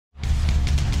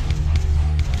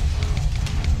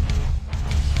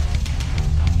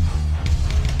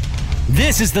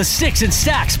This is the Sticks and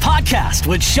Stacks podcast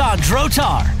with Sean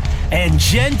Drotar and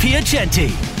Jen Piacenti.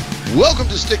 Welcome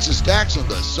to Sticks and Stacks on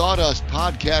the Sawdust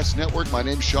Podcast Network. My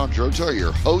name's Sean Drotar,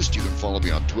 your host. You can follow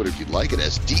me on Twitter if you'd like it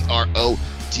as DROTAR.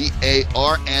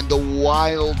 And the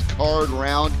wild card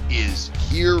round is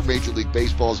here. Major League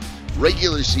Baseball's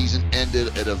regular season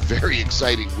ended at a very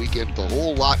exciting weekend with a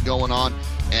whole lot going on.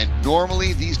 And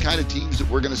normally these kind of teams that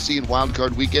we're going to see in wild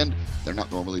card weekend, they're not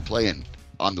normally playing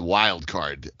on the wild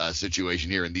card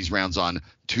situation here in these rounds on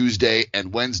Tuesday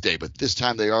and Wednesday. But this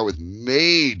time they are with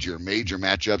major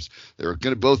matchups. They're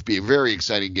going to both be very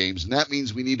exciting games. And that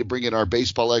means we need to bring in our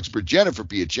baseball expert, Jennifer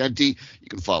Piacenti. You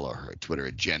can follow her at Twitter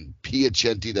at Jen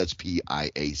Piacenti. That's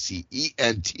Piacenti.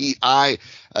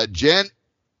 Jen,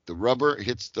 the rubber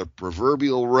hits the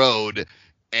proverbial road.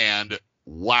 And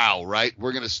wow, right?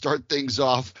 We're going to start things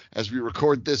off as we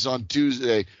record this on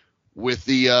Tuesday with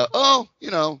the,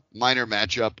 minor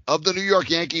matchup of the New York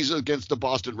Yankees against the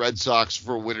Boston Red Sox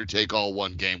for winner-take-all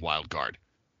one-game wild card.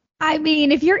 I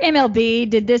mean, if you're MLB,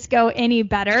 did this go any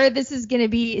better? This is going to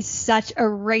be such a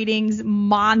ratings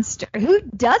monster. Who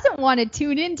doesn't want to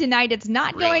tune in tonight? It's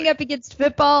not going up against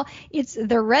football. It's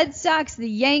the Red Sox, the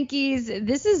Yankees.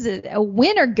 This is a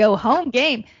win-or-go-home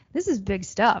game. This is big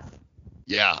stuff.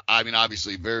 Yeah, I mean,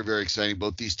 obviously very, very exciting.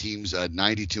 Both these teams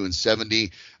 92 and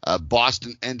 70.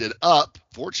 Boston ended up,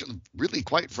 fortunately, really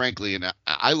quite frankly, and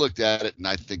I looked at it and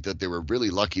I think that they were really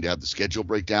lucky to have the schedule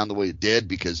break down the way it did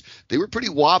because they were pretty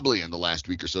wobbly in the last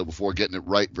week or so before getting it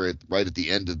right at the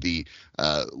end of the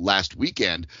last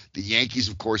weekend. The Yankees,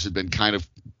 of course, had been kind of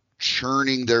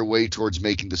churning their way towards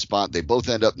making the spot. They both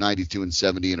end up 92 and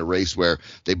 70 in a race where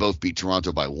they both beat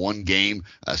Toronto by one game,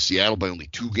 Seattle by only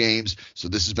 2 games. So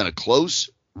this has been a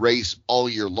close race all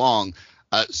year long.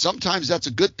 Sometimes that's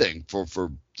a good thing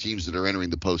for teams that are entering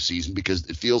the postseason because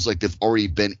it feels like they've already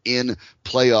been in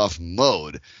playoff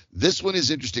mode. This one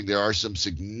is interesting. There are some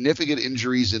significant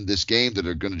injuries in this game that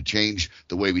are going to change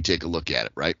the way we take a look at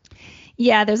it, right?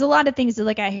 Yeah, there's a lot of things to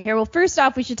look at here. Well, first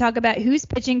off, we should talk about who's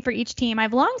pitching for each team.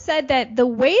 I've long said that the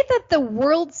way that the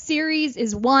World Series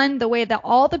is won, the way that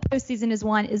all the postseason is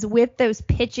won, is with those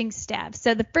pitching staffs.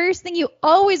 So the first thing you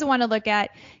always want to look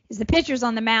at is the pitchers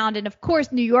on the mound. And, of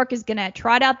course, New York is going to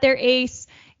trot out their ace,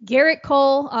 Garrett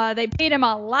Cole. They paid him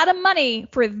a lot of money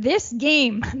for this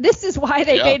game. This is why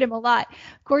they paid him a lot.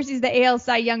 Of course, he's the AL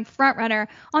Cy Young frontrunner.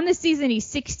 On this season, he's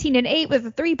 16-8 with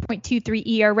a 3.23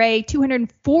 ERA,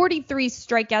 243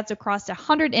 strikeouts across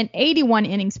 181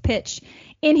 innings pitched.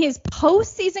 In his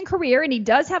postseason career, and he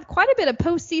does have quite a bit of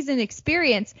postseason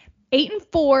experience,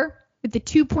 8-4 with the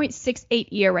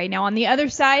 2.68 ERA. Now, on the other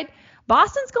side,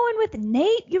 Boston's going with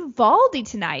Nate Eovaldi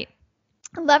tonight.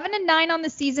 11-9 on the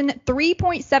season,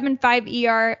 3.75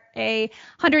 ERA,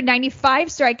 195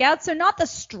 strikeouts. So not the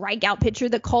strikeout pitcher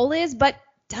that Cole is, but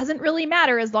doesn't really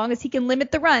matter as long as he can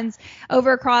limit the runs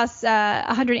over across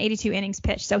 182 innings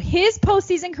pitched. So his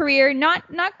postseason career, not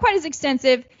quite as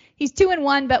extensive. He's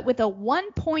 2-1, but with a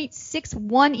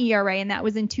 1.61 ERA, and that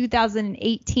was in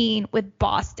 2018 with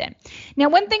Boston. Now,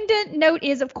 one thing to note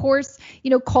is, of course,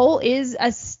 Cole is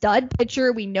a stud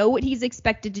pitcher. We know what he's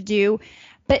expected to do.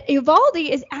 But Eovaldi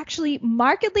is actually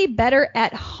markedly better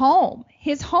at home.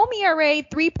 His home ERA,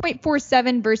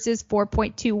 3.47 versus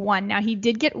 4.21. Now, he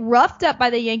did get roughed up by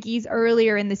the Yankees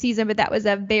earlier in the season, but that was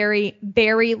a very,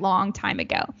 very long time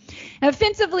ago. Now,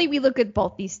 offensively, we look at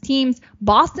both these teams.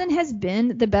 Boston has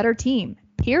been the better team,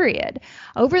 period.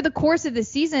 Over the course of the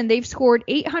season, they've scored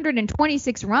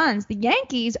 826 runs. The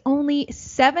Yankees only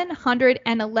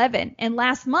 711. And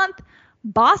last month,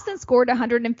 Boston scored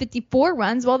 154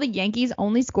 runs while the Yankees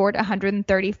only scored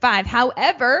 135.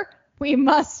 However, we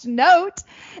must note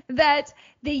that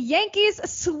the Yankees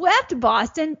swept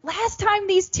Boston last time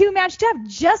these two matched up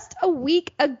just a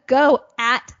week ago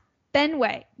at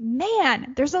Fenway.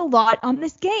 Man, there's a lot on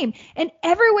this game. And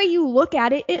every way you look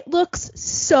at it, it looks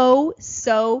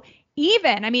so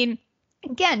even. I mean,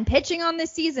 again, pitching on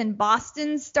this season,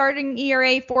 Boston's starting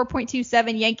ERA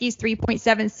 4.27, Yankees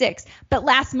 3.76. But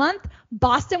last month,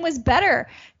 Boston was better,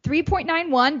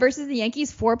 3.91 versus the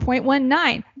Yankees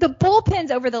 4.19. The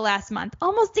bullpens over the last month,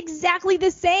 almost exactly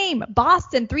the same.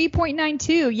 Boston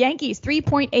 3.92, Yankees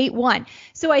 3.81.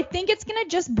 So I think it's going to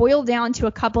just boil down to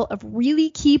a couple of really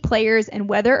key players and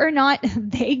whether or not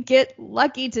they get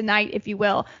lucky tonight, if you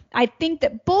will. I think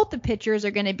that both the pitchers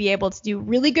are going to be able to do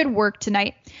really good work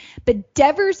tonight. But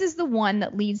Devers is the one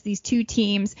that leads these two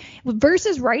teams.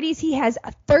 Versus righties, he has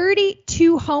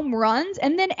 32 home runs.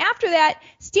 And then after that,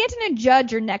 Stanton and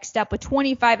Judge are next up with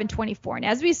 25 and 24. And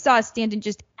as we saw, Stanton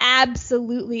just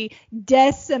absolutely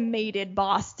decimated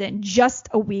Boston just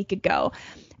a week ago.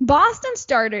 Boston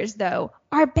starters, though,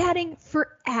 are batting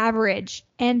for average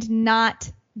and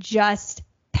not just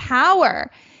power.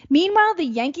 Meanwhile, the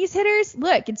Yankees hitters,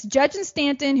 look, it's Judge and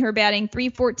Stanton who are batting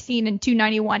 .314 and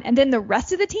 .291, and then the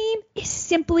rest of the team is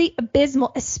simply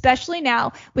abysmal, especially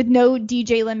now with no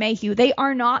DJ LeMahieu. They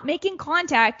are not making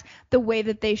contact the way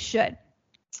that they should.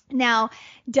 Now,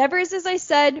 Devers, as I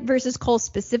said, versus Cole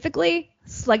specifically,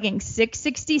 slugging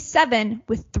 .667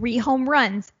 with 3 home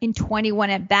runs in 21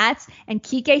 at-bats, and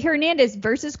Kike Hernandez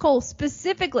versus Cole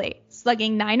specifically,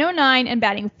 slugging .909 and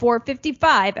batting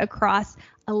 .455 across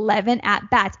 11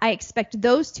 at-bats. I expect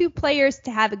those two players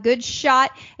to have a good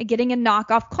shot at getting a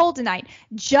knockoff Cole tonight.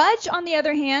 Judge, on the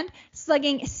other hand,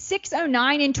 slugging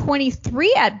 .609 in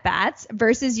 23 at-bats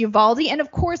versus Eovaldi. And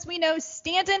of course, we know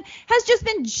Stanton has just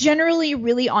been generally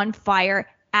really on fire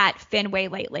at Fenway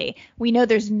lately. We know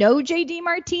there's no JD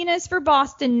Martinez for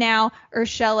Boston now.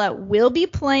 Urshela will be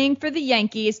playing for the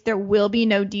Yankees. There will be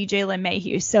no DJ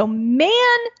LeMahieu. So,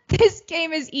 man, this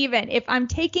game is even. If I'm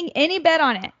taking any bet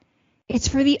on it, it's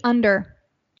for the under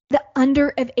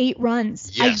of 8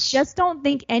 runs. Yes. I just don't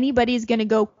think anybody's going to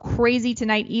go crazy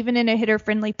tonight, even in a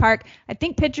hitter-friendly park. I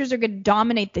think pitchers are going to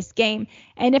dominate this game.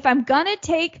 And if I'm going to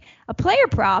take a player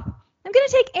prop, I'm going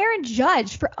to take Aaron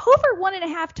Judge for over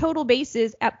 1.5 total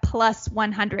bases at plus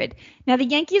 100. Now, the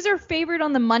Yankees are favored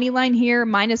on the money line here,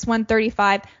 minus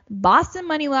 135. The Boston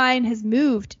money line has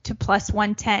moved to plus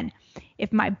 110.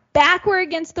 If my back were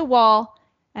against the wall,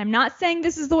 I'm not saying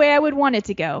this is the way I would want it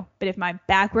to go, but if my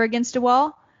back were against a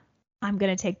wall, I'm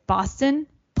going to take Boston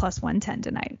plus 110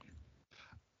 tonight.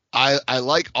 I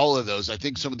like all of those. I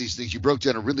think some of these things, you broke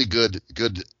down a really good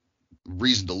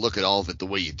reason to look at all of it the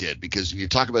way you did, because when you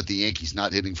talk about the Yankees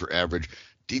not hitting for average,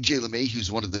 DJ LeMahieu is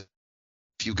one of the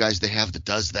few guys they have that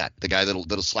does that. The guy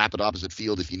that'll slap it opposite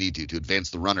field if you need to advance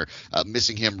the runner.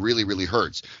 Missing him really, really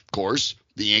hurts. Of course,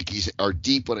 the Yankees are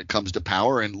deep when it comes to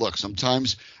power. And look,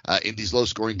 sometimes in these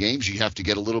low-scoring games, you have to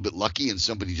get a little bit lucky, and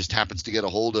somebody just happens to get a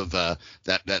hold of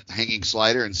that hanging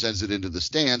slider and sends it into the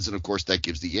stands. And, of course, that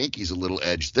gives the Yankees a little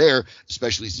edge there,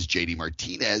 especially since JD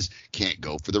Martinez can't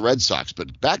go for the Red Sox.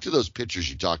 But back to those pitchers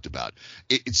you talked about.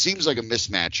 It seems like a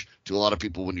mismatch to a lot of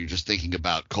people when you're just thinking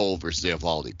about Cole versus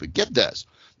Eovaldi. But get this.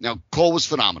 Now, Cole was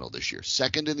phenomenal this year.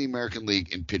 Second in the American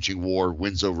League in pitching WAR,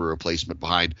 wins over replacement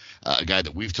behind a guy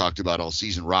that we've talked about all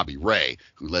season, Robbie Ray,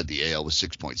 who led the AL with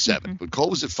 6.7. Mm-hmm. But Cole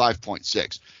was at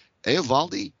 5.6.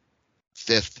 Eovaldi,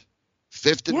 fifth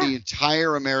in the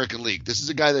entire American League. This is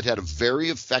a guy that had a very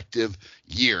effective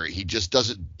year. He just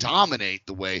doesn't dominate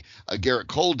the way Garrett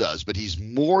Cole does, but he's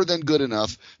more than good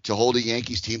enough to hold a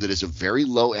Yankees team that is a very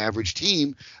low average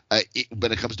team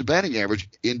when it comes to batting average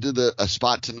into a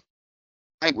spot tonight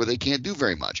where they can't do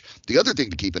very much. The other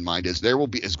thing to keep in mind is there will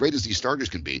be, as great as these starters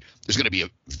can be, there's going to be a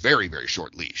very, very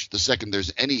short leash. The second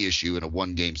there's any issue in a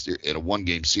one-game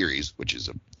series, which is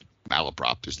a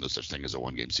malaprop, there's no such thing as a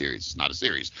one-game series. It's not a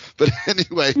series. But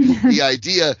anyway, the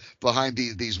idea behind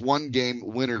these one-game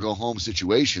win-or-go-home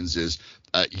situations is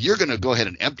you're going to go ahead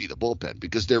and empty the bullpen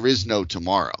because there is no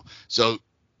tomorrow. So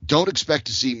don't expect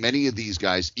to see many of these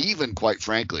guys, even quite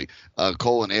frankly,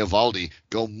 Cole and Eovaldi,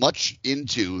 go much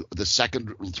into the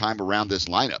second time around this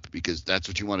lineup because that's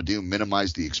what you want to do,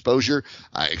 minimize the exposure.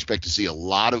 I expect to see a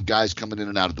lot of guys coming in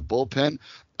and out of the bullpen.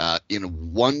 In a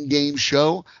one-game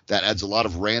show, that adds a lot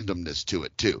of randomness to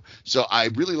it, too. So I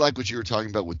really like what you were talking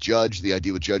about with Judge, the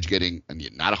idea with Judge getting,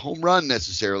 not a home run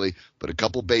necessarily, but a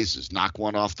couple bases, knock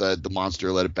one off the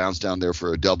monster, let it bounce down there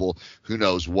for a double, who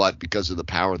knows what, because of the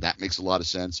power. That makes a lot of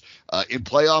sense. In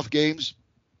playoff games,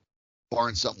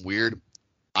 barring something weird,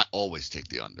 I always take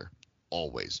the under.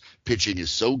 Always. Pitching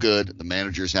is so good. The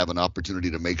managers have an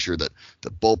opportunity to make sure that the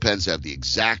bullpens have the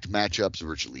exact matchups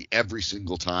virtually every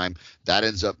single time. That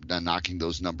ends up knocking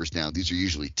those numbers down. These are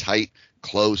usually tight,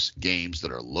 close games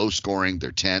that are low scoring.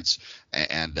 They're tense.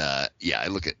 And I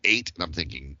look at 8 and I'm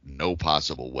thinking no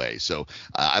possible way. So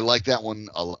I like that one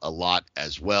a lot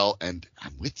as well. And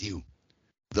I'm with you.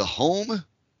 The home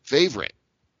favorite,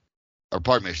 or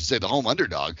pardon me, I should say the home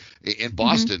underdog in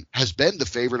Boston has been the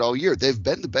favorite all year. They've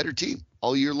been the better team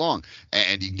all year long,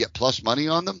 and you can get plus money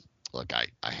on them. Look, I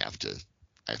have to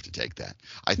take that.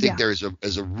 I think there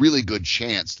is a really good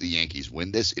chance the Yankees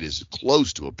win this. It is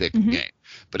close to a pick'em game,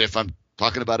 but if I'm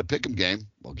talking about a pick'em game,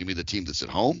 well, give me the team that's at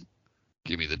home,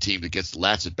 give me the team that gets the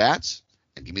lats at bats,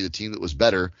 and give me the team that was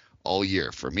better all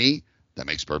year. For me, that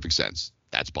makes perfect sense.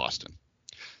 That's Boston.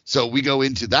 So we go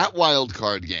into that wild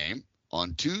card game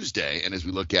on Tuesday, and as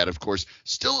we look at, of course,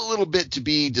 still a little bit to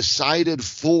be decided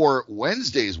for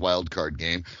Wednesday's wild card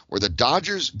game, where the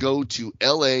Dodgers go to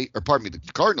the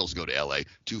Cardinals go to L.A.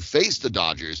 to face the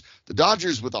Dodgers. The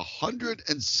Dodgers with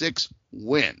 106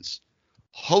 wins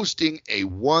hosting a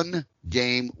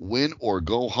one-game win or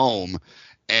go home.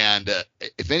 And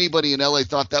if anybody in LA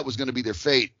thought that was going to be their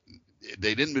fate,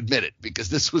 they didn't admit it, because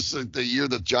this was the year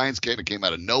the Giants kind of came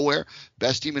out of nowhere,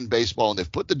 best team in baseball, and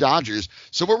they've put the Dodgers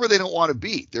somewhere where they don't want to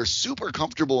be. They're super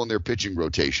comfortable in their pitching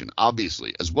rotation,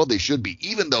 obviously, as well they should be,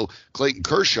 even though Clayton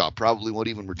Kershaw probably won't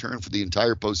even return for the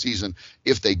entire postseason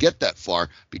if they get that far,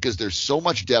 because there's so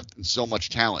much depth and so much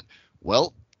talent.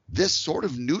 Well, this sort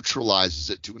of neutralizes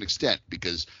it to an extent,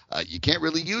 because you can't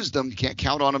really use them. You can't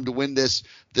count on them to win this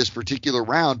particular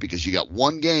round, because you got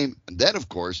one game. And then, of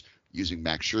course, using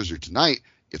Max Scherzer tonight,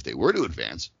 if they were to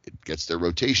advance, it gets their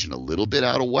rotation a little bit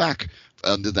out of whack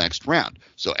in the next round.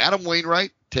 So Adam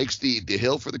Wainwright takes the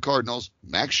hill for the Cardinals.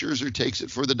 Max Scherzer takes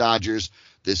it for the Dodgers.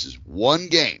 This is one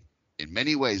game. In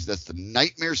many ways, that's the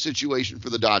nightmare situation for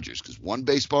the Dodgers, because one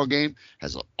baseball game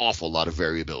has an awful lot of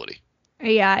variability.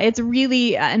 Yeah, it's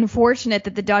really unfortunate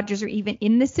that the Dodgers are even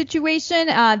in this situation.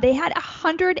 They had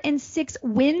 106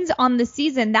 wins on the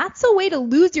season. That's a way to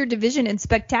lose your division in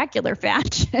spectacular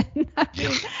fashion. I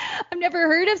mean, I've never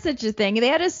heard of such a thing. They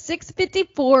had a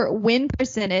 .654 win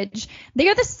percentage. They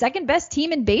are the second best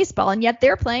team in baseball, and yet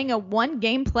they're playing a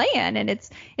one-game play-in. And it's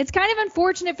kind of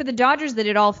unfortunate for the Dodgers that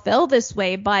it all fell this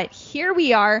way, but here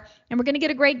we are, and we're going to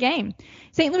get a great game.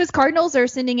 St. Louis Cardinals are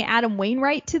sending Adam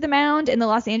Wainwright to the mound, and the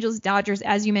Los Angeles Dodgers,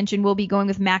 as you mentioned, will be going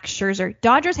with Max Scherzer.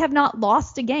 Dodgers have not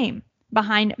lost a game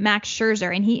behind Max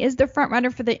Scherzer, and he is the front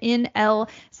runner for the NL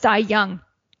Cy Young.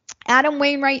 Adam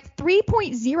Wainwright,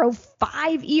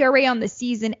 3.05 ERA on the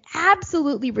season,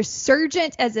 absolutely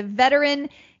resurgent as a veteran.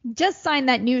 Just signed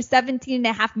that new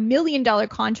 $17.5 million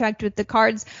contract with the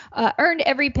Cards, earned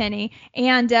every penny.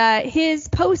 And his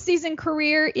postseason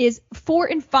career is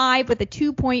 4-5 with a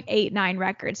 2.89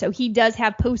 record. So he does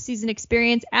have postseason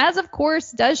experience, as of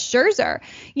course does Scherzer.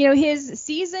 You know, his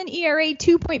season ERA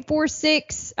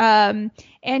 2.46,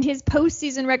 and his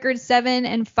postseason record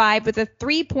 7-5 with a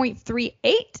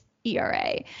 3.38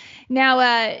 ERA. Now,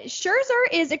 Scherzer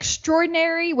is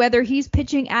extraordinary, whether he's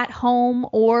pitching at home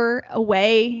or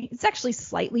away. It's actually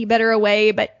slightly better away,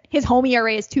 but his home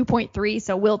ERA is 2.3,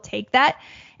 so we'll take that.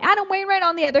 Adam Wainwright,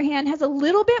 on the other hand, has a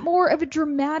little bit more of a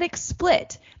dramatic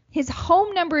split. His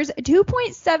home numbers,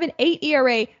 2.78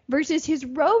 ERA versus his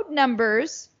road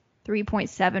numbers,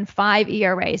 3.75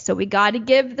 ERA. So we got to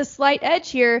give the slight edge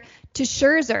here to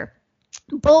Scherzer.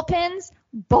 Bullpens,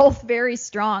 both very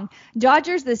strong.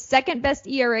 Dodgers, the second best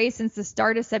ERA since the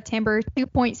start of September,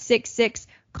 2.66.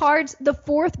 Cards, the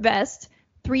fourth best,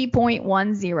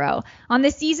 3.10. On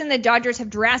the season, the Dodgers have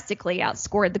drastically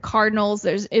outscored the Cardinals.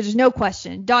 There's no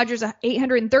question. Dodgers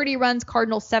 830 runs,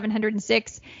 Cardinals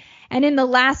 706. And in the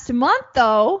last month,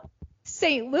 though,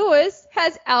 St. Louis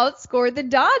has outscored the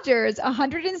Dodgers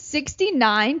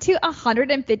 169 to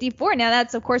 154. Now,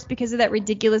 that's, of course, because of that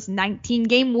ridiculous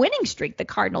 19-game winning streak the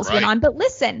Cardinals went on. But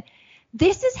listen,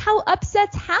 this is how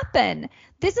upsets happen.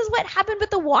 This is what happened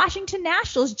with the Washington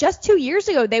Nationals just 2 years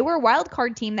ago. They were a wild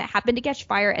card team that happened to catch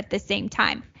fire at the same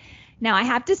time. Now, I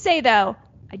have to say, though,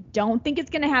 I don't think it's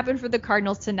going to happen for the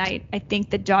Cardinals tonight. I think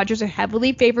the Dodgers are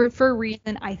heavily favored for a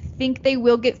reason. I think they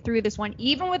will get through this one,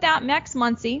 even without Max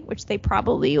Muncy, which they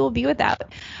probably will be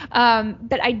without.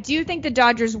 But I do think the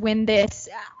Dodgers win this.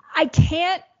 I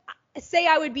can't say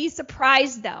I would be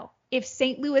surprised, though, if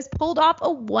St. Louis pulled off a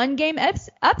one-game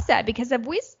upset, because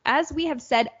as we have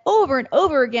said over and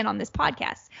over again on this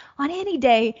podcast, on any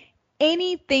day,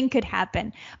 anything could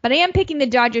happen. But I am picking the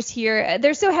Dodgers here.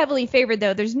 They're so heavily favored,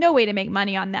 though. There's no way to make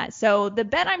money on that. So the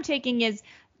bet I'm taking is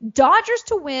Dodgers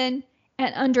to win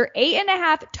and under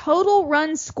 8.5 total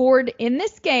runs scored in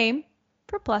this game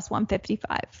for plus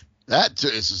 155. That, to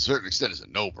a certain extent, is a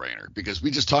no-brainer, because we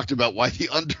just talked about why the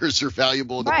unders are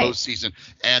valuable in the postseason.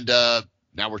 And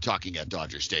now we're talking at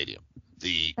Dodger Stadium.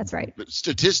 That's right.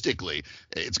 Statistically,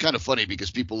 it's kind of funny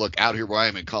because people look out here where I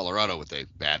am in Colorado with a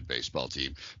bad baseball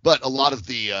team, but a lot of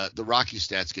the Rocky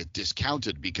stats get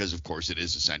discounted because, of course, it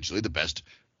is essentially the best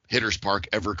hitter's park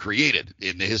ever created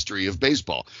in the history of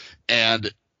baseball.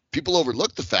 And people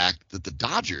overlook the fact that the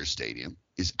Dodgers Stadium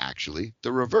is actually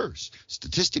the reverse.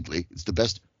 Statistically, it's the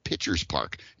best pitcher's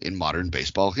park in modern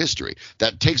baseball history.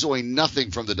 That takes away nothing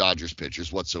from the Dodgers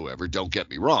pitchers whatsoever, don't get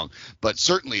me wrong, but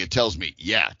certainly it tells me,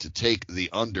 to take the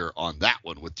under on that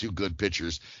one with two good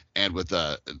pitchers and with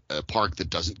a park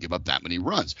that doesn't give up that many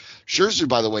runs. Scherzer,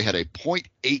 by the way, had a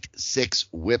 .86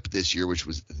 whip this year, which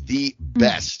was the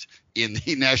best in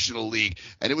the National League,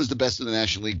 and it was the best in the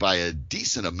National League by a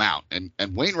decent amount. And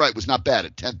Wainwright was not bad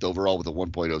at 10th overall with a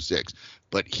 1.06.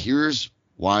 But here's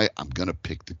why I'm going to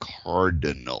pick the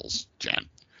Cardinals, Jen.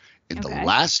 In the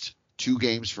last two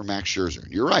games for Max Scherzer,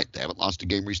 and you're right, they haven't lost a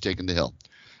game where he's taken the hill.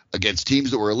 against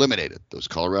teams that were eliminated. Those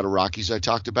Colorado Rockies I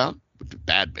talked about,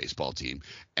 bad baseball team,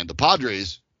 and the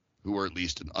Padres, who were at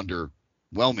least an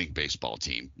underwhelming baseball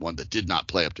team, one that did not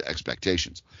play up to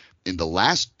expectations. In the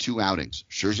last 2 outings,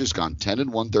 Scherzer's gone 10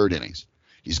 1/3 innings.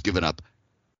 He's given up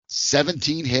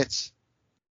 17 hits,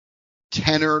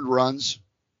 10 earned runs,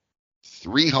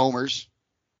 3 homers.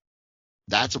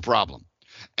 That's a problem.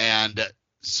 And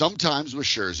sometimes with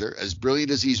Scherzer, as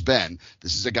brilliant as he's been,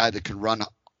 this is a guy that can run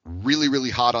really,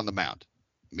 really hot on the mound.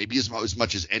 Maybe as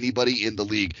much as anybody in the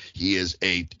league. He is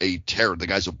a terror. The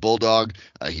guy's a bulldog.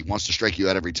 He wants to strike you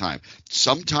out every time.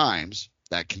 Sometimes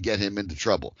that can get him into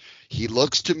trouble. He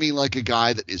looks to me like a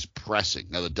guy that is pressing.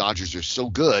 Now, the Dodgers are so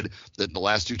good that in the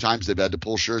last 2 times they've had to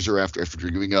pull Scherzer after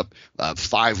giving up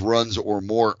 5 runs or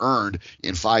more earned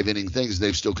in 5-inning things.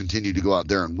 They've still continued to go out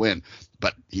there and win.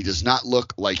 But he does not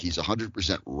look like he's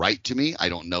 100% right to me. I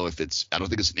don't think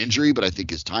it's an injury, but I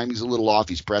think his timing's a little off.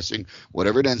 He's pressing,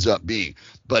 whatever it ends up being.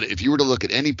 But if you were to look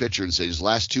at any pitcher and say his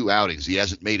last 2 outings, he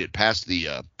hasn't made it past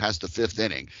the 5th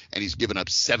inning, and he's given up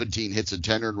 17 hits and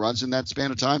 10 earned runs in that span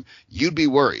of time, you'd be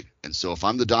worried. And so if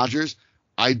I'm the Dodgers,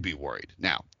 I'd be worried.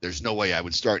 Now, there's no way I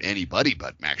would start anybody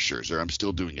but Max Scherzer. I'm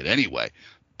still doing it anyway.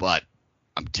 But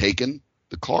I'm taking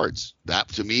the Cards. That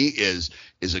to me is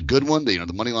a good one. The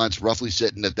money line's roughly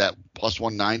sitting at that plus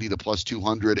 190 to plus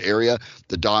 200 area.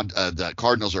 The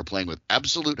Cardinals are playing with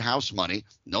absolute house money.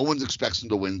 No one expects them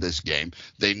to win this game.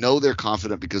 They know they're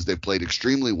confident because they've played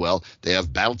extremely well. They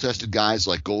have battle-tested guys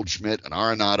like Goldschmidt and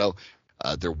Arenado.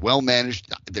 They're well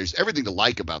managed. There's everything to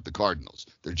like about the Cardinals.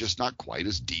 They're just not quite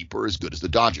as deep or as good as the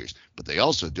Dodgers, but they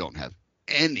also don't have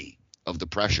any of the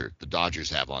pressure the Dodgers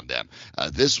have on them.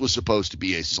 This was supposed to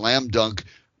be a slam dunk,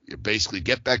 basically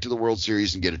get back to the World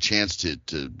Series and get a chance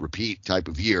to repeat type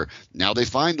of year. Now they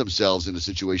find themselves in a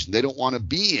situation they don't want to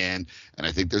be in, and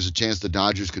I think there's a chance the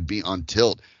Dodgers could be on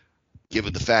tilt,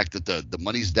 given the fact that the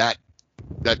money's that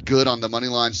good on the money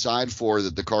line side for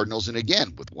the Cardinals. And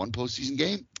again, with one postseason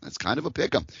game, that's kind of a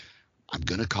pick 'em. I'm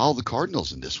going to call the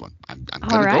Cardinals in this one. I'm going to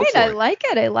go for it. I like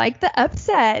it. I like the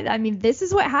upset. I mean, this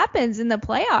is what happens in the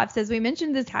playoffs. As we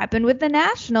mentioned, this happened with the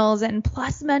Nationals, and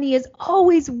plus money is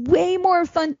always way more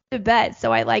fun to bet.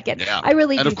 So I like it. Yeah. I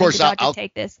really do think the Dodgers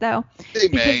take this, though. They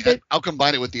may. I'll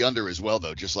combine it with the under as well,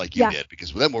 though, just like you did,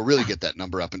 because then we'll really get that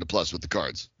number up into plus with the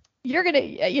Cards. You're gonna,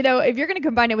 if you're gonna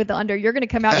combine it with the under, you're gonna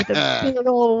come out with a big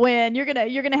little win. You're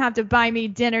gonna have to buy me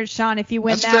dinner, Sean, if you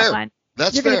win That's that fair. one.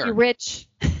 That's you're fair. Gonna be rich.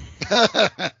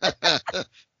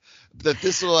 That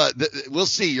this will we'll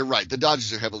see. You're right. The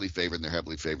Dodgers are heavily favored, and they're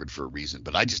heavily favored for a reason.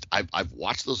 But I've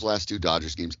watched those last 2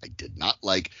 Dodgers games. I did not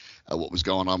like what was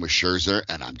going on with Scherzer,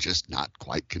 and I'm just not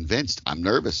quite convinced. I'm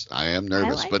nervous. I am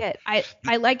nervous.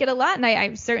 I like it a lot, and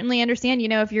I certainly understand.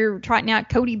 If you're trotting out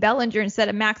Cody Bellinger instead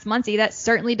of Max Muncy, that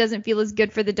certainly doesn't feel as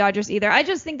good for the Dodgers either. I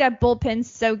just think that bullpen's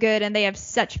so good, and they have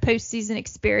such postseason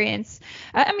experience.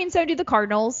 So do the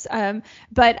Cardinals.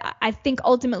 But I think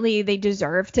ultimately they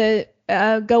deserve to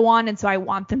go on, and so I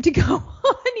want them to go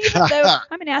on, even though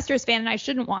I'm an Astros fan and I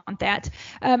shouldn't want that.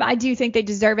 I do think they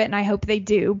deserve it, and I hope they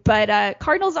do. But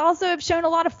Cardinals also have shown a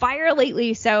lot of fire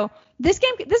lately, so this is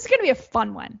going to be a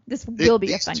fun one. This will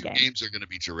be a fun game. These games are going to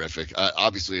be terrific.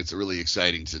 Obviously, it's really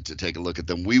exciting to take a look at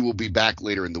them. We will be back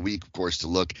later in the week, of course, to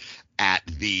look at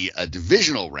the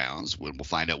divisional rounds when we'll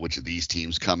find out which of these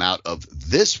teams come out of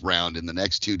this round in the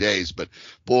next 2 days. But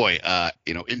boy,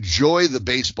 enjoy the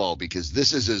baseball, because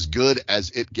this is as good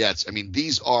as it gets. I mean,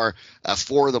 these are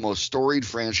 4 of the most storied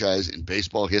franchise in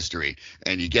baseball history,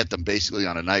 and you get them basically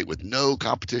on a night with no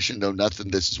competition, no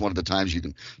nothing. This is one of the times you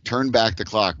can turn back the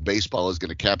clock. Baseball is going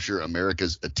to capture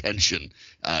America's attention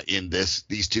in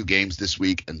these 2 games this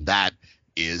week, and that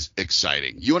is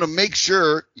exciting. You want to make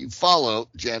sure you follow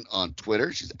Jen on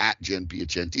Twitter. She's at Jen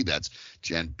Piacenti. That's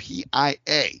Jen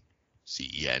Piacenti.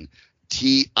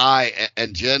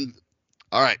 And Jen,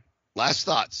 all right, last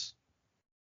thoughts.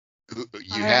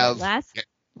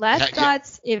 Last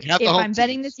thoughts. If I'm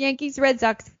betting this Yankees Red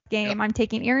Sox game, I'm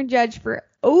taking Aaron Judge for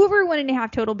over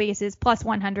 1.5 total bases plus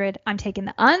 100. I'm taking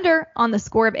the under on the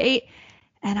score of 8.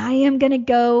 And I am going to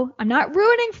go. I'm not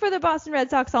rooting for the Boston Red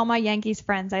Sox, all my Yankees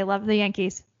friends. I love the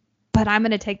Yankees. But I'm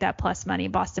going to take that plus money,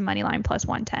 Boston money line plus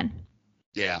 110.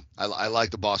 Yeah, I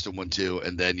like the Boston one too.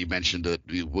 And then you mentioned that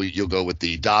you'll go with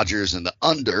the Dodgers and the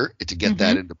under to get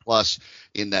that into plus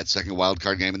in that second wild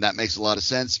card game. And that makes a lot of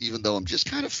sense, even though I'm just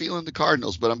kind of feeling the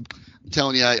Cardinals. But I'm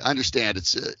telling you, I understand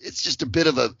it's just a bit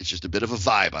of a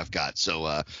vibe I've got. So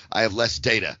I have less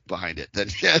data behind it than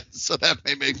so that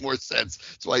may make more sense.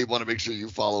 That's why you want to make sure you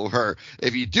follow her.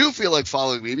 If you do feel like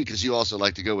following me, because you also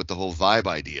like to go with the whole vibe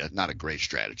idea, not a great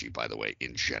strategy, by the way,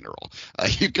 in general,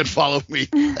 you can follow me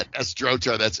at Strotar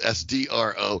Strotar. That's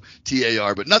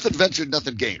SDROTAR. But nothing ventured,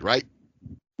 nothing gained, right?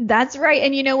 That's right.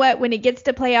 And you know what? When it gets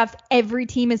to playoffs, every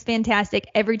team is fantastic.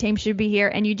 Every team should be here.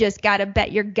 And you just got to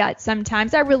bet your gut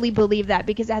sometimes. I really believe that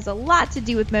because it has a lot to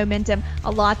do with momentum, a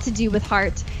lot to do with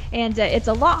heart. And it's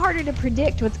a lot harder to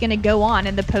predict what's going to go on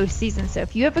in the postseason. So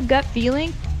if you have a gut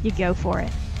feeling, you go for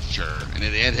it. Sure. And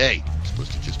in the end, hey, it's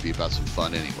supposed to just be about some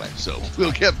fun anyway. So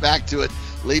we'll get back to it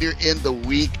later in the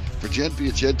week. For Jen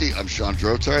Piacenti, I'm Sean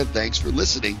Drotar. Thanks for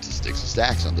listening to Sticks and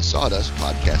Stacks on the Sawdust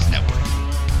Podcast Network.